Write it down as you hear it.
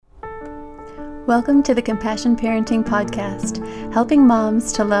Welcome to the Compassion Parenting Podcast, helping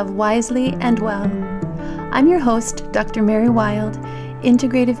moms to love wisely and well. I'm your host, Dr. Mary Wild,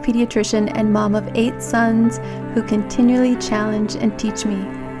 integrative pediatrician and mom of 8 sons who continually challenge and teach me.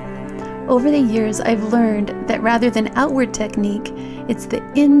 Over the years, I've learned that rather than outward technique, it's the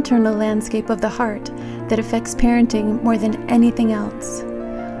internal landscape of the heart that affects parenting more than anything else.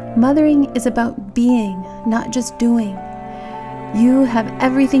 Mothering is about being, not just doing. You have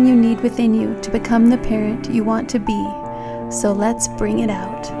everything you need within you to become the parent you want to be, so let's bring it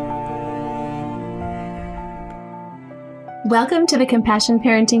out. Welcome to the Compassion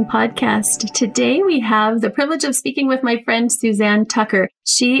Parenting Podcast. Today we have the privilege of speaking with my friend Suzanne Tucker.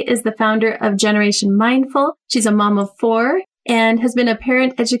 She is the founder of Generation Mindful. She's a mom of 4 and has been a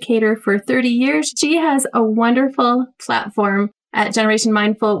parent educator for 30 years. She has a wonderful platform at Generation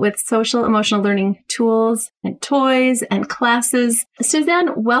Mindful with social emotional learning tools and toys and classes.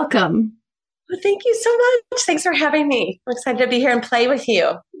 Suzanne, welcome. Well, thank you so much. Thanks for having me. I'm excited to be here and play with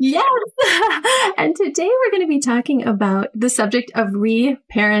you. Yes. And today we're going to be talking about the subject of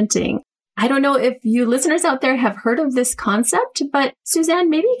reparenting. I don't know if you listeners out there have heard of this concept, but Suzanne,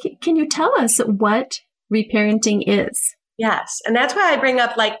 maybe can you tell us what reparenting is? Yes. And that's why I bring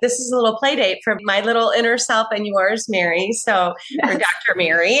up, this is a little play date for my little inner self and yours, Mary. So, yes. Or Dr.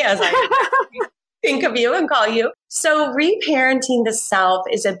 Mary, as I think of you and call you. So reparenting the self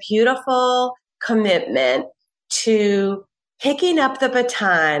is a beautiful commitment to picking up the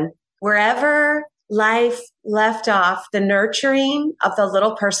baton wherever life left off, the nurturing of the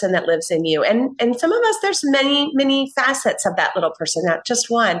little person that lives in you. And some of us, there's many facets of that little person, not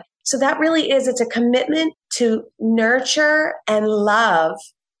just one. So that really is, it's a commitment to nurture and love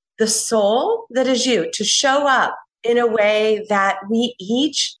the soul that is you, to show up in a way that we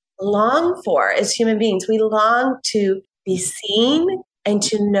each long for as human beings. We long to be seen and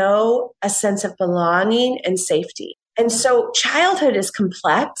to know a sense of belonging and safety. And so childhood is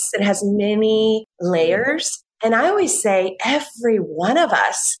complex. It has many layers. And I always say every one of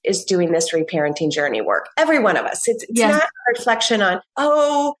us is doing this reparenting journey work. Every one of us. It's not a reflection on,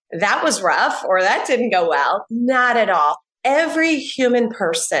 oh, that was rough or that didn't go well. Not at all. Every human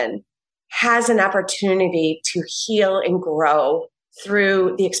person has an opportunity to heal and grow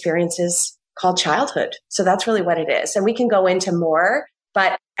through the experiences called childhood. So that's really what it is. And we can go into more,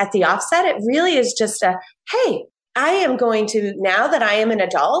 but at the offset, it really is just hey, I am going to, now that I am an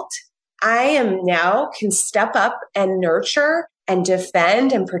adult, I am now can step up and nurture and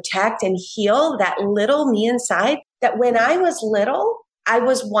defend and protect and heal that little me inside that when I was little, I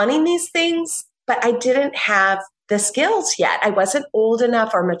was wanting these things, but I didn't have the skills yet. I wasn't old enough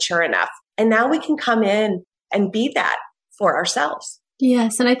or mature enough. And now we can come in and be that for ourselves.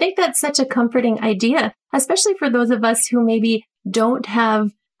 Yes. And I think that's such a comforting idea, especially for those of us who maybe don't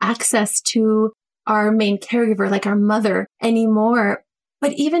have access to our main caregiver, like our mother anymore.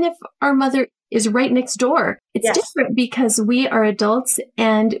 But even if our mother is right next door, it's different because we are adults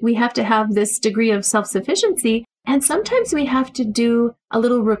and we have to have this degree of self-sufficiency. And sometimes we have to do a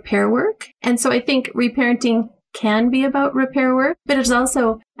little repair work. And so I think reparenting can be about repair work, but it's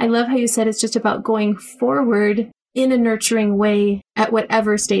also, I love how you said it's just about going forward in a nurturing way at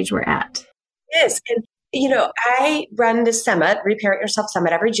whatever stage we're at. Yes. And I run the summit, Reparent Yourself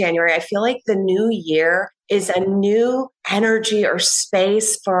Summit, every January. I feel like the new year is a new energy or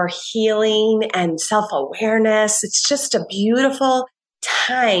space for healing and self-awareness. It's just a beautiful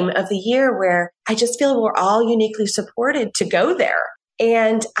time of the year where I just feel we're all uniquely supported to go there.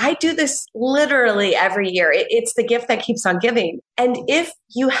 And I do this literally every year. It's the gift that keeps on giving. And if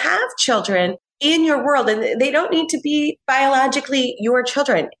you have children in your world, and they don't need to be biologically your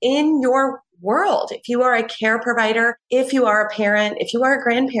children, in your world, if you are a care provider, if you are a parent, if you are a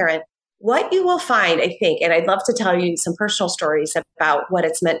grandparent, what you will find, I think, and I'd love to tell you some personal stories about what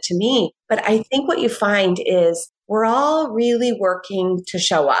it's meant to me, but I think what you find is we're all really working to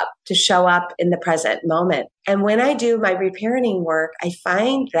show up in the present moment. And when I do my reparenting work, I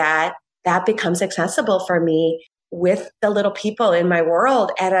find that becomes accessible for me with the little people in my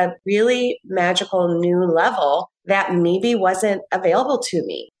world at a really magical new level that maybe wasn't available to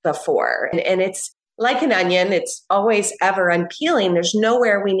me before. And it's like an onion. It's always ever unpeeling. There's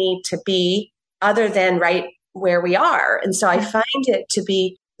nowhere we need to be other than right where we are. And so I find it to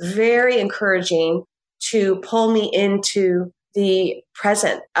be very encouraging to pull me into the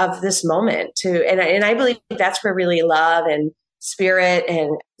present of this moment and I believe that's where really love and spirit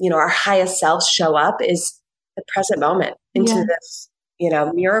and, our highest selves show up is the present moment into this,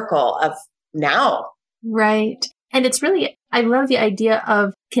 miracle of now. Right. And it's really, I love the idea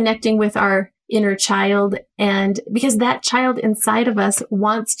of connecting with our inner child, and because that child inside of us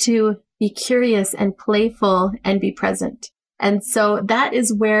wants to be curious and playful and be present. And so that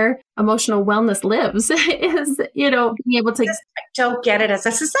is where emotional wellness lives, is, being able to. I don't get it as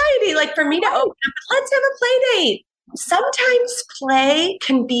a society. Like for me to open up, let's have a play date. Sometimes play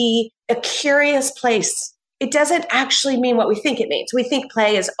can be a curious place. It doesn't actually mean what we think it means. We think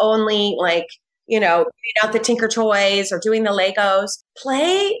play is only like, getting out the Tinker Toys or doing the Legos.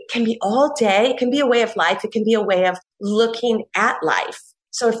 Play can be all day. It can be a way of life. It can be a way of looking at life.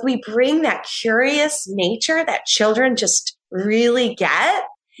 So if we bring that curious nature that children just really get,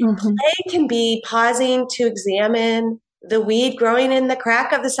 play can be pausing to examine the weed growing in the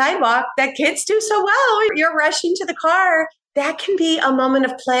crack of the sidewalk that kids do so well. You're rushing to the car. That can be a moment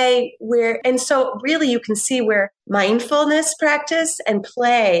of play and so really you can see where mindfulness practice and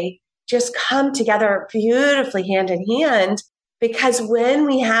play just come together beautifully hand in hand, because when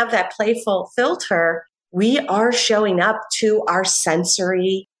we have that playful filter, we are showing up to our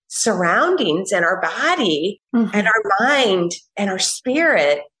sensory surroundings and our body and our mind and our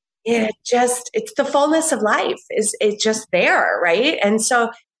spirit. And it's the fullness of life it's just there, right? And so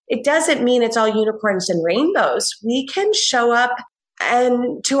it doesn't mean it's all unicorns and rainbows. We can show up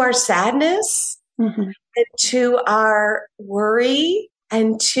and to our sadness and to our worry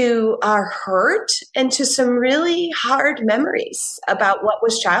and to our hurt and to some really hard memories about what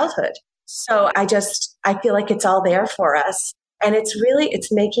was childhood. So I feel like it's all there for us. And it's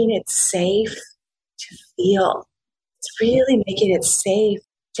making it safe to feel. It's really making it safe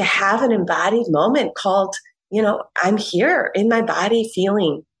to have an embodied moment called, I'm here in my body,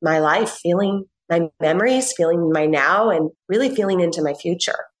 feeling my life, feeling my memories, feeling my now, and really feeling into my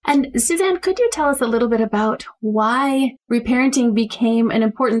future. And Suzanne, could you tell us a little bit about why reparenting became an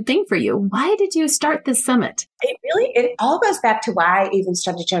important thing for you? Why did you start this summit? It all goes back to why I even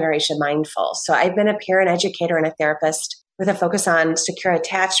started Generation Mindful. So I've been a parent educator and a therapist with a focus on secure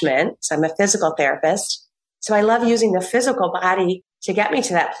attachment. So I'm a physical therapist. So I love using the physical body to get me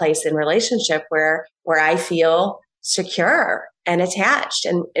to that place in relationship where I feel secure and attached.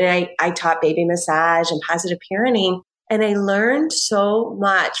 And I taught baby massage and positive parenting. And I learned so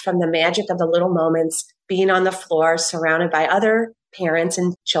much from the magic of the little moments, being on the floor, surrounded by other parents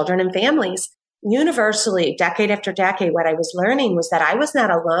and children and families. Universally, decade after decade, what I was learning was that I was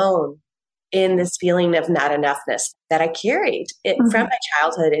not alone in this feeling of not enoughness that I carried from my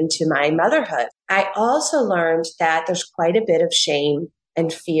childhood into my motherhood. I also learned that there's quite a bit of shame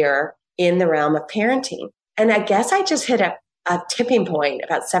and fear in the realm of parenting. And I guess I just hit a tipping point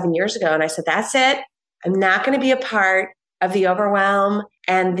about 7 years ago. And I said, that's it. I'm not going to be a part of the overwhelm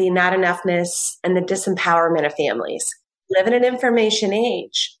and the not enoughness and the disempowerment of families. Live in an information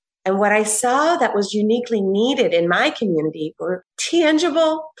age. And what I saw that was uniquely needed in my community were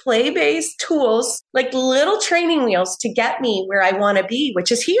tangible, play-based tools, like little training wheels to get me where I want to be,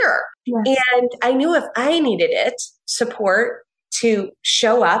 which is here. Yes. And I knew if I needed support to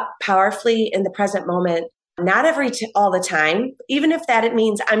show up powerfully in the present moment, not all the time, even if it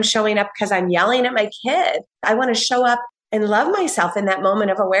means I'm showing up because I'm yelling at my kid, I want to show up and love myself in that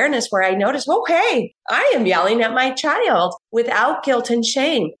moment of awareness where I notice, hey, I am yelling at my child without guilt and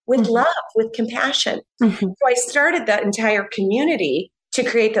shame, with love, with compassion. So I started the entire community to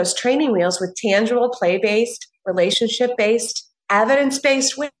create those training wheels with tangible, play-based, relationship-based,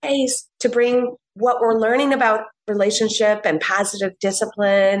 evidence-based ways to bring what we're learning about relationship and positive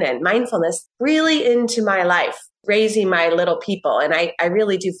discipline and mindfulness really into my life, raising my little people. And I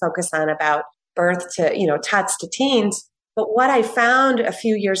really do focus on about birth to, tots to teens. But what I found a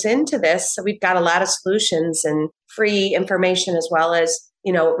few years into this, so we've got a lot of solutions and free information as well as,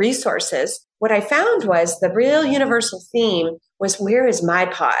 resources. What I found was the real universal theme was, where is my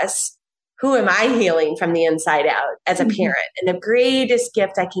pause? Who am I healing from the inside out as a parent? And the greatest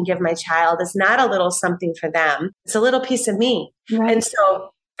gift I can give my child is not a little something for them. It's a little piece of me. Right. And so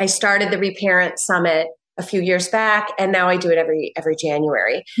I started the Reparent Summit a few years back, and now I do it every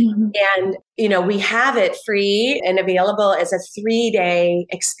January. And, we have it free and available as a 3-day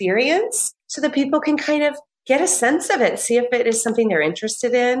experience so that people can kind of get a sense of it, see if it is something they're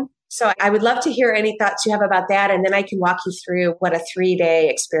interested in. So I would love to hear any thoughts you have about that. And then I can walk you through what a 3-day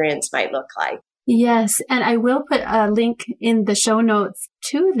experience might look like. Yes. And I will put a link in the show notes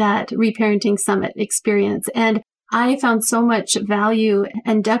to that Reparenting Summit experience. And I found so much value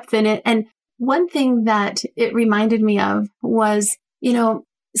and depth in it. And one thing that it reminded me of was,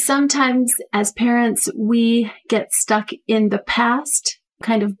 sometimes as parents, we get stuck in the past,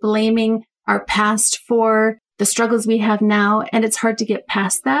 kind of blaming our past for the struggles we have now. And it's hard to get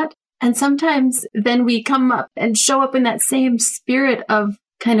past that. And sometimes then we come up and show up in that same spirit of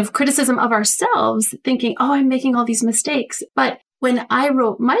kind of criticism of ourselves, thinking, I'm making all these mistakes. But when I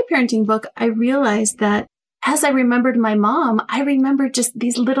wrote my parenting book, I realized that as I remembered my mom, I remembered just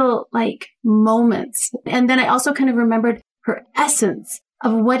these little like moments. And then I also kind of remembered her essence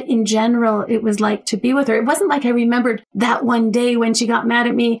of what in general it was like to be with her. It wasn't like I remembered that one day when she got mad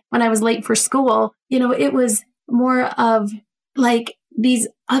at me when I was late for school. It was more of like these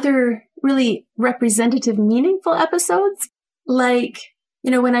other really representative, meaningful episodes. Like,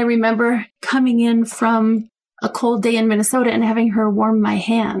 when I remember coming in from a cold day in Minnesota and having her warm my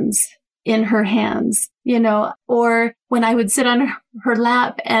hands in her hands, or when I would sit on her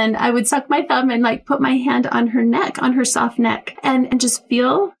lap and I would suck my thumb and like put my hand on her neck, on her soft neck and just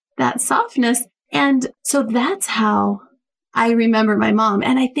feel that softness. And so that's how I remember my mom.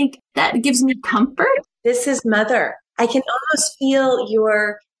 And I think that gives me comfort. This is mother. I can almost feel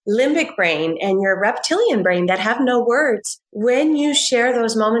your limbic brain and your reptilian brain that have no words. When you share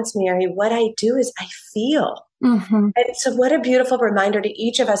those moments, Mary, what I do is I feel. Mm-hmm. And so what a beautiful reminder to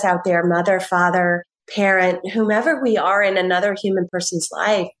each of us out there, mother, father, parent, whomever we are in another human person's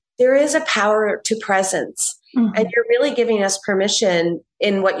life, there is a power to presence. Mm-hmm. And you're really giving us permission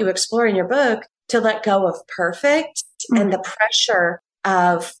in what you explore in your book to let go of perfect and the pressure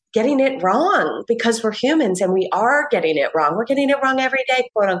of getting it wrong, because we're humans and we are getting it wrong. We're getting it wrong every day,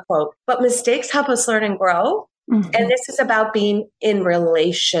 quote unquote. But mistakes help us learn and grow. Mm-hmm. And this is about being in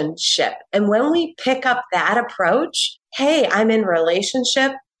relationship. And when we pick up that approach, hey, I'm in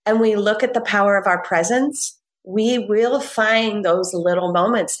relationship, and we look at the power of our presence, we will find those little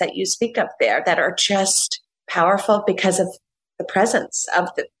moments that you speak of there that are just powerful because of the presence of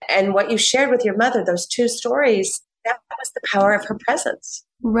and what you shared with your mother, those two stories, that was the power of her presence.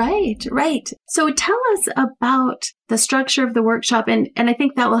 Right. So tell us about the structure of the workshop, and I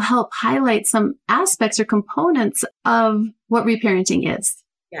think that will help highlight some aspects or components of what reparenting is.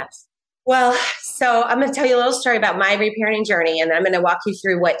 Yes. Well, so I'm going to tell you a little story about my reparenting journey, and then I'm going to walk you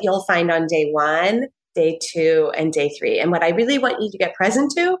through what you'll find on day 1, day 2, and day 3. And what I really want you to get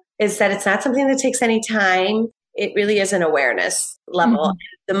present to is that it's not something that takes any time. It really is an awareness level.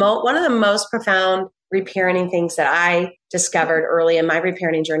 Mm-hmm. One of the most profound reparenting things that I discovered early in my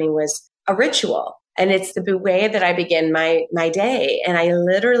reparenting journey was a ritual. And it's the way that I begin my day. And I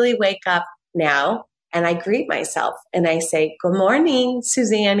literally wake up now and I greet myself and I say, good morning,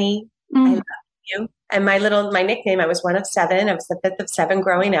 Suzanne. I love you. And my nickname, I was one of 7. I was the 5th of 7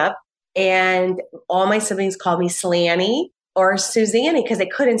 growing up. And all my siblings called me Slanny or Suzanne because they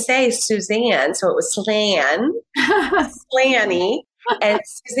couldn't say Suzanne. So it was Slan, Slanny. And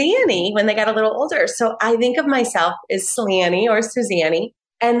Suzanne when they got a little older. So I think of myself as Slanny or Suzanne.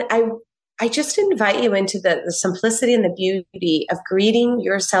 And I just invite you into the simplicity and the beauty of greeting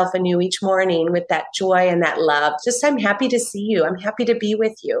yourself anew each morning with that joy and that love. Just, I'm happy to see you. I'm happy to be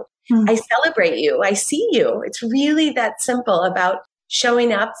with you. Mm-hmm. I celebrate you. I see you. It's really that simple about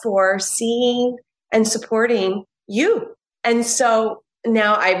showing up for seeing and supporting you. And so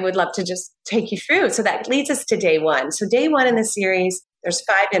now I would love to just take you through. So that leads us to day 1. So day 1 in the series, there's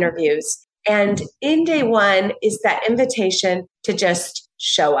 5 interviews. And in day 1 is that invitation to just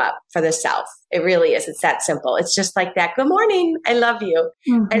show up for the self. It really is. It's that simple. It's just like that. Good morning. I love you.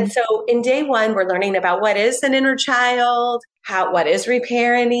 Mm-hmm. And so in day 1, we're learning about what is an inner child, what is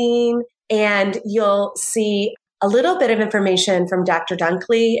reparenting, and you'll see a little bit of information from Dr.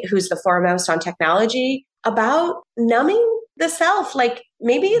 Dunkley, who's the foremost on technology, about numbing the self. Like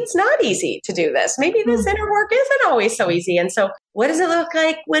maybe it's not easy to do this. Maybe this inner work isn't always so easy. And so what does it look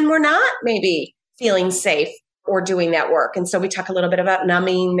like when we're not maybe feeling safe or doing that work? And so we talk a little bit about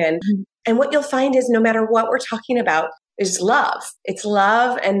numbing and what you'll find is no matter what we're talking about is love. It's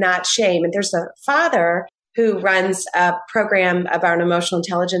love and not shame. And there's a father who runs a program about emotional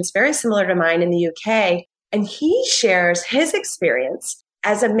intelligence very similar to mine in the UK. And he shares his experience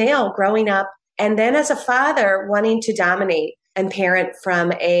as a male growing up and then as a father wanting to dominate and parent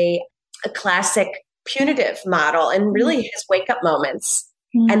from a classic punitive model and really his wake-up moments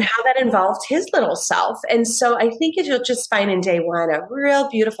and how that involved his little self. And so I think you'll just find in day 1 a real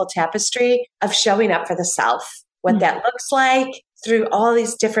beautiful tapestry of showing up for the self, what that looks like through all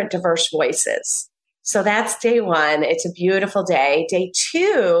these different diverse voices. So that's day 1. It's a beautiful day. Day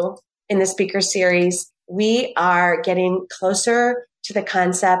 2 in the speaker series, we are getting closer to the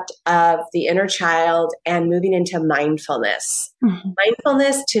concept of the inner child and moving into mindfulness. Mm-hmm.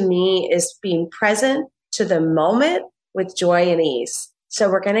 Mindfulness to me is being present to the moment with joy and ease. So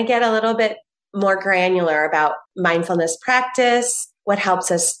we're going to get a little bit more granular about mindfulness practice, what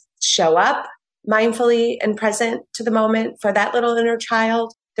helps us show up mindfully and present to the moment for that little inner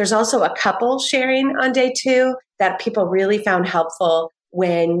child. There's also a couple sharing on day 2 that people really found helpful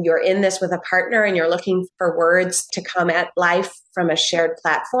when you're in this with a partner and you're looking for words to come at life from a shared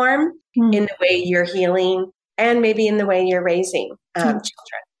platform in the way you're healing and maybe in the way you're raising children.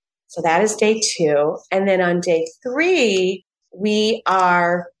 So that is day 2. And then on day 3, we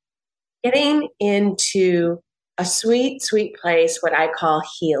are getting into a sweet, sweet place, what I call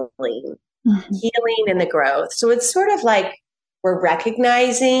healing, healing and the growth. So it's sort of like we're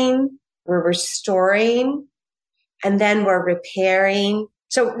recognizing, we're restoring, and then we're repairing.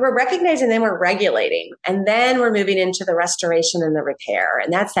 So we're recognizing, then we're regulating, and then we're moving into the restoration and the repair.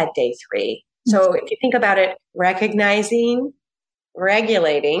 And that's that day 3. So if you think about it, recognizing,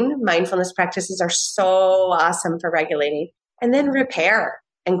 regulating, mindfulness practices are so awesome for regulating, and then repair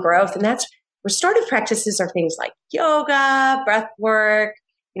and growth. And that's restorative practices are things like yoga, breath work,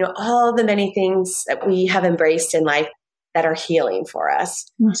 all the many things that we have embraced in life that are healing for us.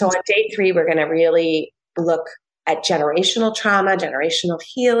 So on day 3, we're going to really look at generational trauma, generational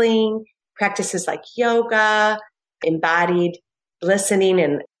healing, practices like yoga, embodied listening,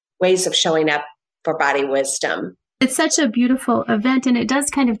 and ways of showing up for body wisdom. It's such a beautiful event, and it does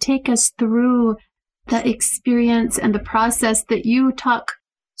kind of take us through the experience and the process that you talk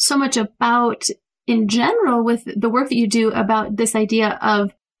so much about in general with the work that you do about this idea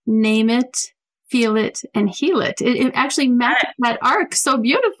of name it, feel it, and heal it. It actually maps that arc so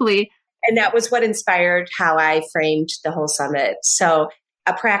beautifully. And that was what inspired how I framed the whole summit. So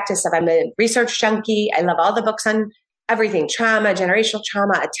a practice of, I'm a research junkie. I love all the books on everything, trauma, generational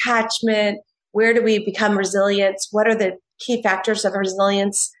trauma, attachment. Where do we become resilient? What are the key factors of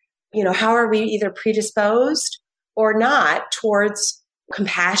resilience? How are we either predisposed or not towards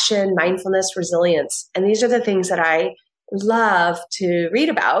compassion, mindfulness, resilience? And these are the things that I love to read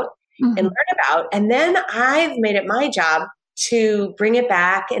about and learn about. And then I've made it my job to bring it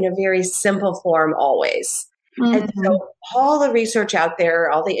back in a very simple form always. And so all the research out there,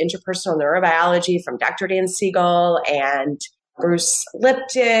 all the interpersonal neurobiology from Dr. Dan Siegel and Bruce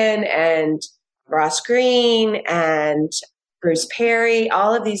Lipton and Ross Greene and Bruce Perry,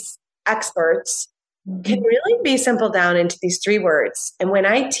 all of these experts can really be simpled down into these 3 words. And when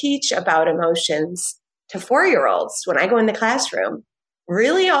I teach about emotions to 4-year-olds, when I go in the classroom,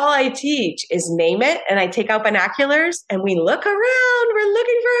 really all I teach is name it. And I take out binoculars and we look around, we're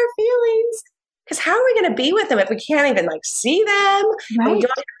looking for our feelings. Because how are we going to be with them if we can't even see them? And we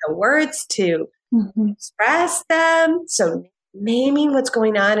don't have the words to express them. So naming what's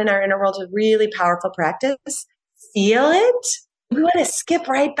going on in our inner world is a really powerful practice. Feel it. We want to skip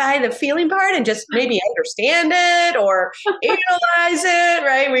right by the feeling part and just maybe understand it or analyze it,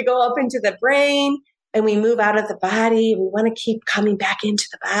 right? We go up into the brain and we move out of the body. We want to keep coming back into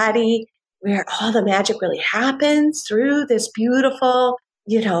the body where all the magic really happens through this beautiful,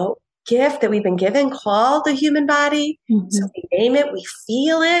 gift that we've been given called the human body. So we name it, we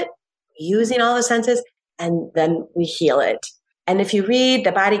feel it, using all the senses, and then we heal it. And if you read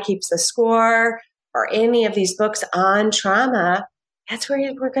The Body Keeps the Score or any of these books on trauma, that's where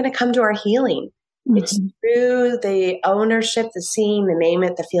we're going to come to our healing. It's through the ownership, the seeing, the name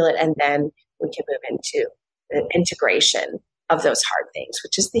it, the feel it, and then we can move into the integration of those hard things,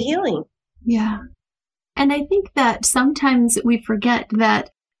 which is the healing. Yeah. And I think that sometimes we forget that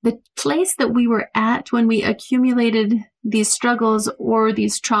the place that we were at when we accumulated these struggles or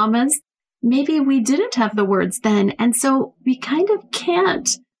these traumas, maybe we didn't have the words then. And so we kind of can't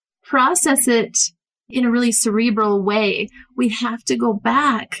process it in a really cerebral way. We have to go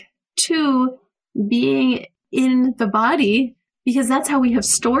back to being in the body because that's how we have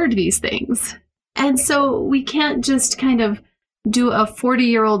stored these things. And so we can't just kind of do a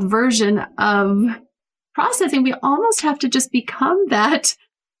 40-year-old version of processing. We almost have to just become that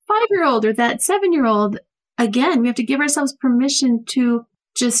 5-year-old or that 7-year-old. Again, we have to give ourselves permission to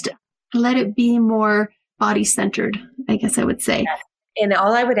just let it be more body-centered, I guess I would say. And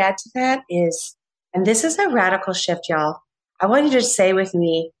all I would add to that is, and this is a radical shift, y'all. I want you to say with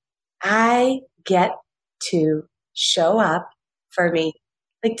me, I get to show up for me.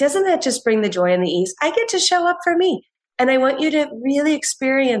 Doesn't that just bring the joy and the ease? I get to show up for me. And I want you to really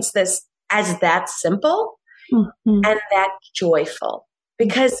experience this as that simple and that joyful.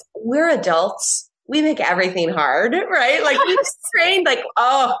 Because we're adults, we make everything hard, right? We trained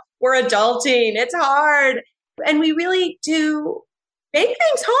we're adulting, it's hard. And we really do make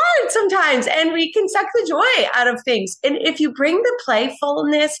things hard sometimes, and we can suck the joy out of things. And if you bring the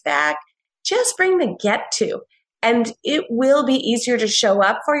playfulness back, just bring the get to, and it will be easier to show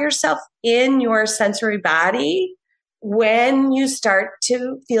up for yourself in your sensory body when you start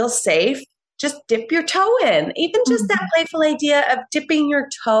to feel safe. Just dip your toe in, even just that playful idea of dipping your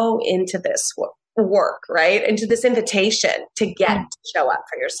toe into this work, right? Into this invitation to get to show up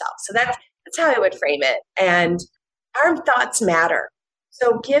for yourself. So that's how I would frame it. And our thoughts matter.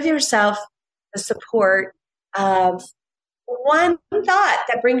 So give yourself the support of one thought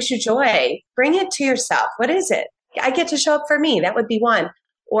that brings you joy. Bring it to yourself. What is it? I get to show up for me. That would be one.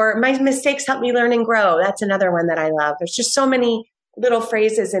 Or my mistakes help me learn and grow. That's another one that I love. There's just so many little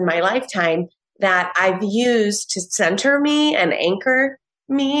phrases in my lifetime that I've used to center me and anchor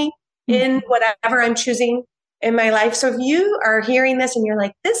me in whatever I'm choosing in my life. So if you are hearing this and you're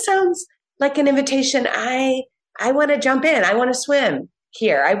like, this sounds like an invitation, I want to jump in. I want to swim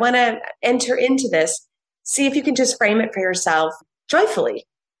here. I want to enter into this. See if you can just frame it for yourself joyfully.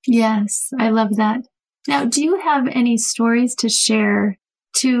 Yes, I love that. Now, do you have any stories to share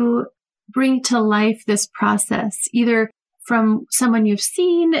to bring to life this process, either from someone you've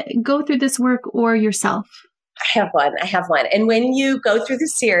seen go through this work or yourself? I have one. And when you go through the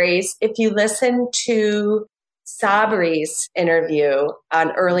series, if you listen to Sabri's interview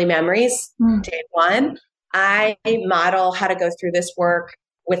on early memories, day one, I model how to go through this work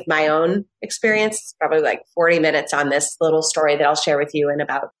with my own experience. It's probably like 40 minutes on this little story that I'll share with you in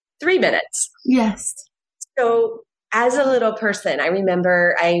about 3 minutes. Yes. So as a little person, I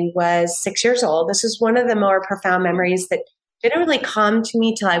remember I was 6 years old. This is one of the more profound memories that didn't really come to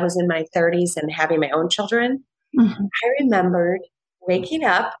me till I was in my 30s and having my own children. I remembered waking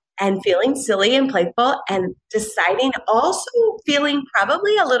up and feeling silly and playful and deciding, also feeling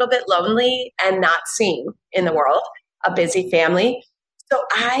probably a little bit lonely and not seen in the world, a busy family. So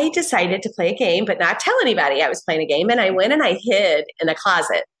I decided to play a game, but not tell anybody I was playing a game. And I went and I hid in a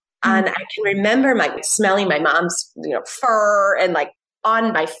closet. And I can remember smelling my mom's, fur and like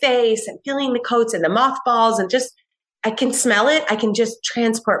on my face and feeling the coats and the mothballs and just, I can smell it. I can just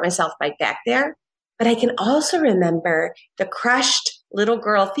transport myself back there. But I can also remember the crushed little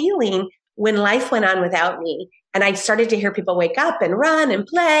girl feeling when life went on without me. And I started to hear people wake up and run and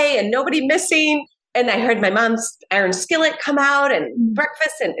play and nobody missing. And I heard my mom's iron skillet come out and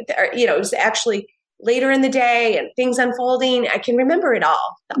breakfast. And, it was actually later in the day and things unfolding. I can remember it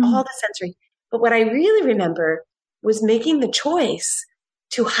all the sensory. But what I really remember was making the choice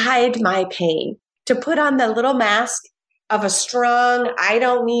to hide my pain, to put on the little mask of a strong, I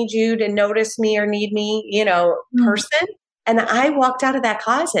don't need you to notice me or need me, person. And I walked out of that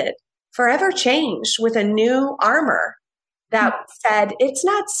closet forever changed with a new armor that said, it's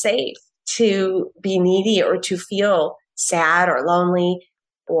not safe to be needy or to feel sad or lonely,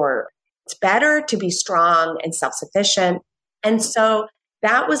 or it's better to be strong and self-sufficient. And so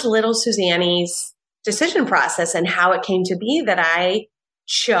that was little Suzanne's decision process and how it came to be that I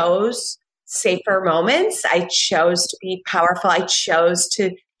chose safer moments. I chose to be powerful. I chose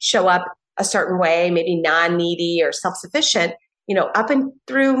to show up a certain way, maybe non-needy or self-sufficient, up and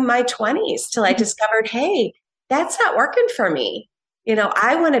through my 20s till I discovered, hey, that's not working for me.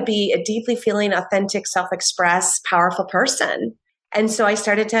 I want to be a deeply feeling, authentic, self-expressed, powerful person. And so I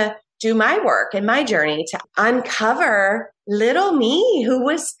started to do my work and my journey to uncover little me who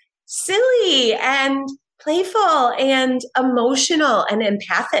was silly and playful and emotional and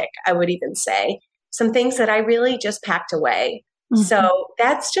empathic, I would even say. Some things that I really just packed away. So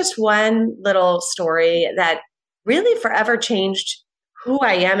that's just one little story that really forever changed who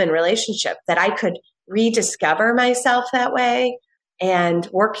I am in relationship, that I could rediscover myself that way and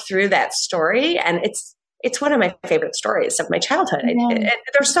work through that story. And it's one of my favorite stories of my childhood. And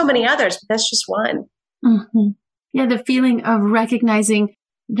there's so many others, but that's just one. Yeah, the feeling of recognizing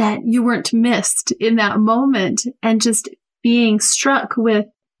that you weren't missed in that moment and just being struck with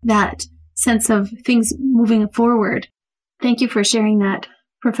that sense of things moving forward. Thank you for sharing that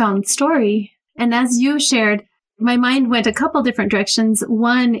profound story. And as you shared, my mind went a couple different directions.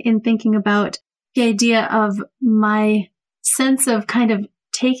 One, in thinking about the idea of my sense of kind of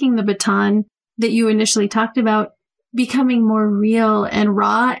taking the baton that you initially talked about, becoming more real and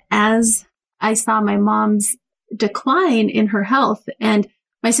raw as I saw my mom's decline in her health. And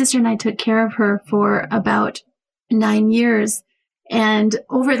my sister and I took care of her for about 9 years. And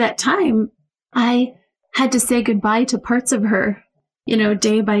over that time, I had to say goodbye to parts of her,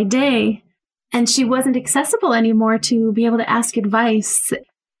 day by day. And she wasn't accessible anymore to be able to ask advice.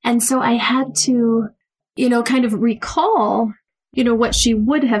 And so I had to, kind of recall, what she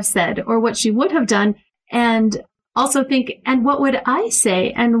would have said or what she would have done. And also think, and what would I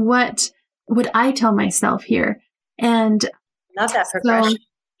say? And what would I tell myself here? And love that progression.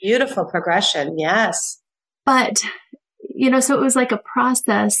 Beautiful progression. Yes. But, so it was like a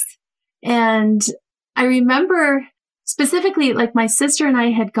process. And I remember specifically, like my sister and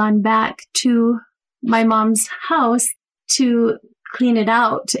I had gone back to my mom's house to clean it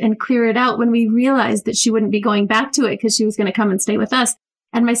out and clear it out when we realized that she wouldn't be going back to it because she was going to come and stay with us.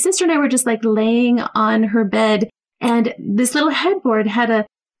 And my sister and I were just like laying on her bed, and this little headboard had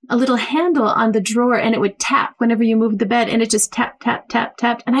a little handle on the drawer, and it would tap whenever you moved the bed, and it just tap, tap, tap,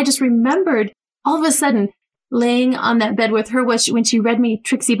 tapped. And I just remembered all of a sudden laying on that bed with her when she read me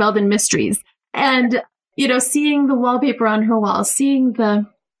Trixie Belden mysteries, and, seeing the wallpaper on her wall, seeing the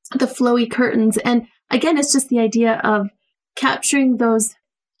flowy curtains. And again, it's just the idea of capturing those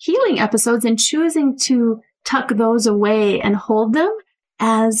healing episodes and choosing to tuck those away and hold them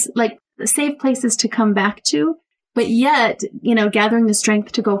as like safe places to come back to, but yet, gathering the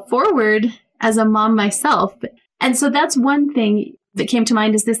strength to go forward as a mom myself. And so that's one thing that came to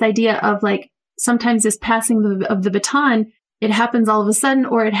mind, is this idea of like, sometimes this passing of the baton, it happens all of a sudden,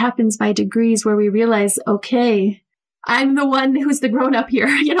 or it happens by degrees where we realize, okay, I'm the one who's the grown up here.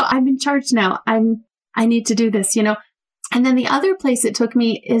 I'm in charge now. I need to do this, And then the other place it took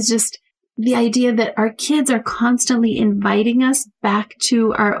me is just the idea that our kids are constantly inviting us back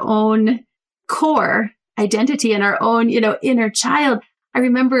to our own core identity and our own, inner child. I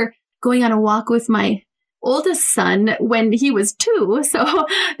remember going on a walk with my oldest son when he was 2. So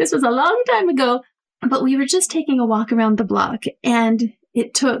this was a long time ago, but we were just taking a walk around the block, and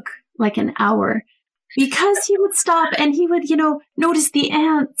it took like an hour because he would stop and he would, notice the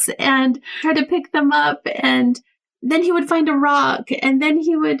ants and try to pick them up. And then he would find a rock, and then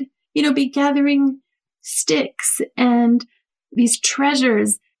he would, be gathering sticks and these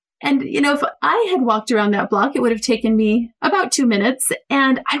treasures. And, if I had walked around that block, it would have taken me about 2 minutes,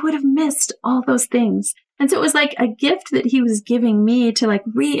 and I would have missed all those things. And so it was like a gift that he was giving me to like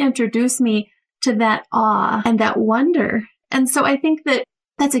reintroduce me to that awe and that wonder. And so I think that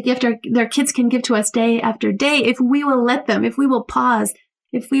that's a gift their kids can give to us day after day if we will let them, if we will pause,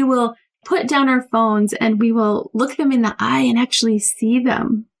 if we will put down our phones and we will look them in the eye and actually see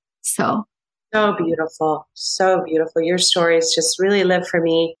them. So beautiful. So beautiful. Your stories just really live for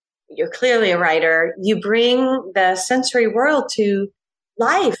me. You're clearly a writer. You bring the sensory world to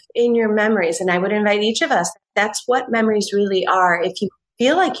life in your memories. And I would invite each of us, that's what memories really are. If you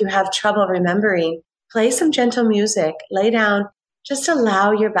feel like you have trouble remembering, play some gentle music, lay down, just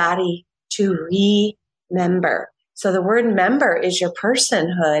allow your body to remember. So the word member is your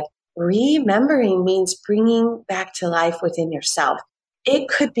personhood. Remembering means bringing back to life within yourself. It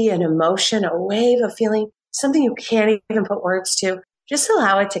could be an emotion, a wave of feeling, something you can't even put words to. Just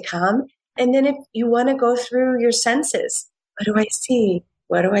allow it to come. And then if you want to go through your senses, what do I see?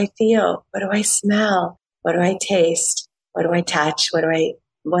 What do I feel? What do I smell? What do I taste? What do I touch? What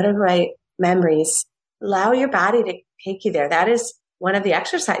are my memories? Allow your body to take you there. That is one of the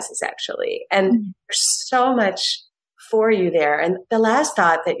exercises, actually. And there's so much for you there. And the last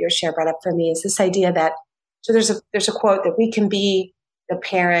thought that your share brought up for me is this idea that, so there's a quote that we can be the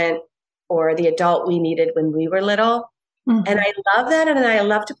parent or the adult we needed when we were little. Mm-hmm. And I love that. And I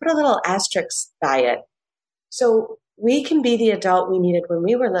love to put a little asterisk by it. So we can be the adult we needed when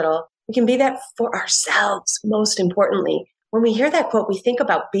we were little. We can be that for ourselves, most importantly. When we hear that quote, we think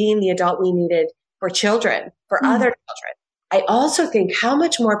about being the adult we needed for children, for other children. I also think how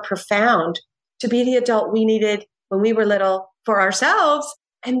much more profound to be the adult we needed when we were little for ourselves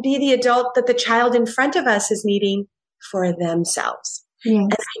and be the adult that the child in front of us is needing for themselves. Yes.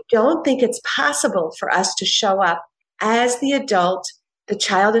 And I don't think it's possible for us to show up as the adult the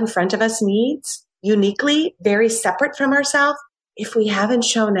child in front of us needs, uniquely, very separate from ourselves, if we haven't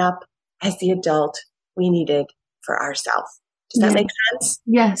shown up as the adult we needed for ourselves. Does that make sense?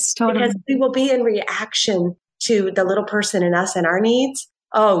 Yes, totally. Because we will be in reaction to the little person in us and our needs.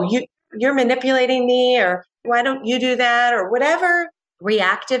 Oh, you're manipulating me, or why don't you do that? Or whatever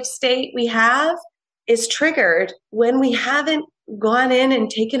reactive state we have is triggered when we haven't gone in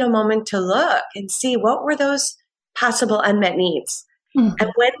and taken a moment to look and see what were those possible unmet needs. Mm-hmm.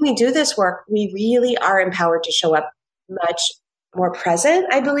 And when we do this work, we really are empowered to show up much more present,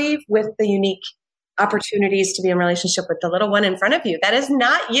 I believe, with the unique opportunities to be in relationship with the little one in front of you. That is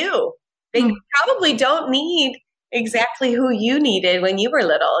not you. They probably don't need exactly who you needed when you were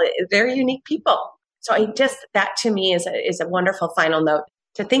little. They're unique people. So that to me is a wonderful final note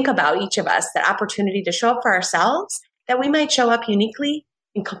to think about each of us, the opportunity to show up for ourselves, that we might show up uniquely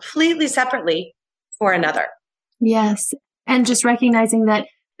and completely separately for another. Yes. And just recognizing that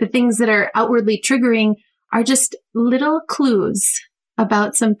the things that are outwardly triggering are just little clues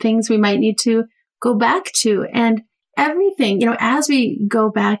about some things we might need to go back to. And everything, as we go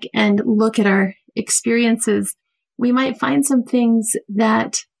back and look at our experiences, we might find some things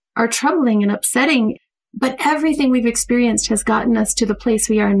that are troubling and upsetting, but everything we've experienced has gotten us to the place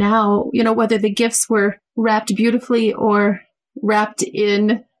we are now, whether the gifts were wrapped beautifully or wrapped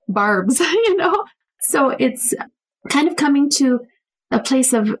in barbs, So it's kind of coming to a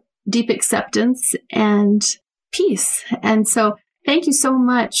place of deep acceptance and peace. And so thank you so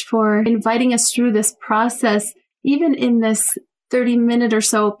much for inviting us through this process, even in this 30-minute or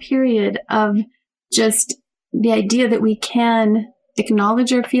so period of just the idea that we can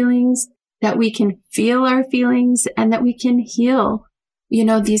acknowledge our feelings, that we can feel our feelings, and that we can heal,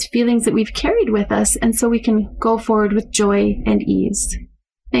 these feelings that we've carried with us. And so we can go forward with joy and ease.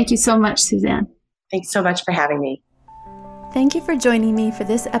 Thank you so much, Suzanne. Thanks so much for having me. Thank you for joining me for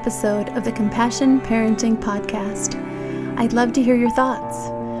this episode of the Compassion Parenting Podcast. I'd love to hear your thoughts.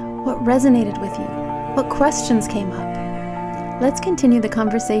 What resonated with you? What questions came up? Let's continue the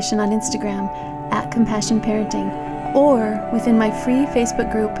conversation on Instagram at Compassion Parenting or within my free Facebook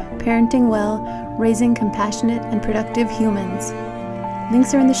group, Parenting Well, Raising Compassionate and Productive Humans.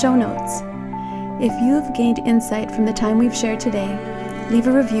 Links are in the show notes. If you've gained insight from the time we've shared today, leave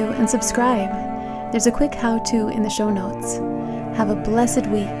a review and subscribe. There's a quick how-to in the show notes. Have a blessed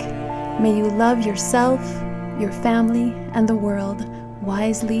week. May you love yourself, your family, and the world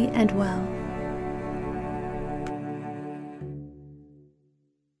wisely and well.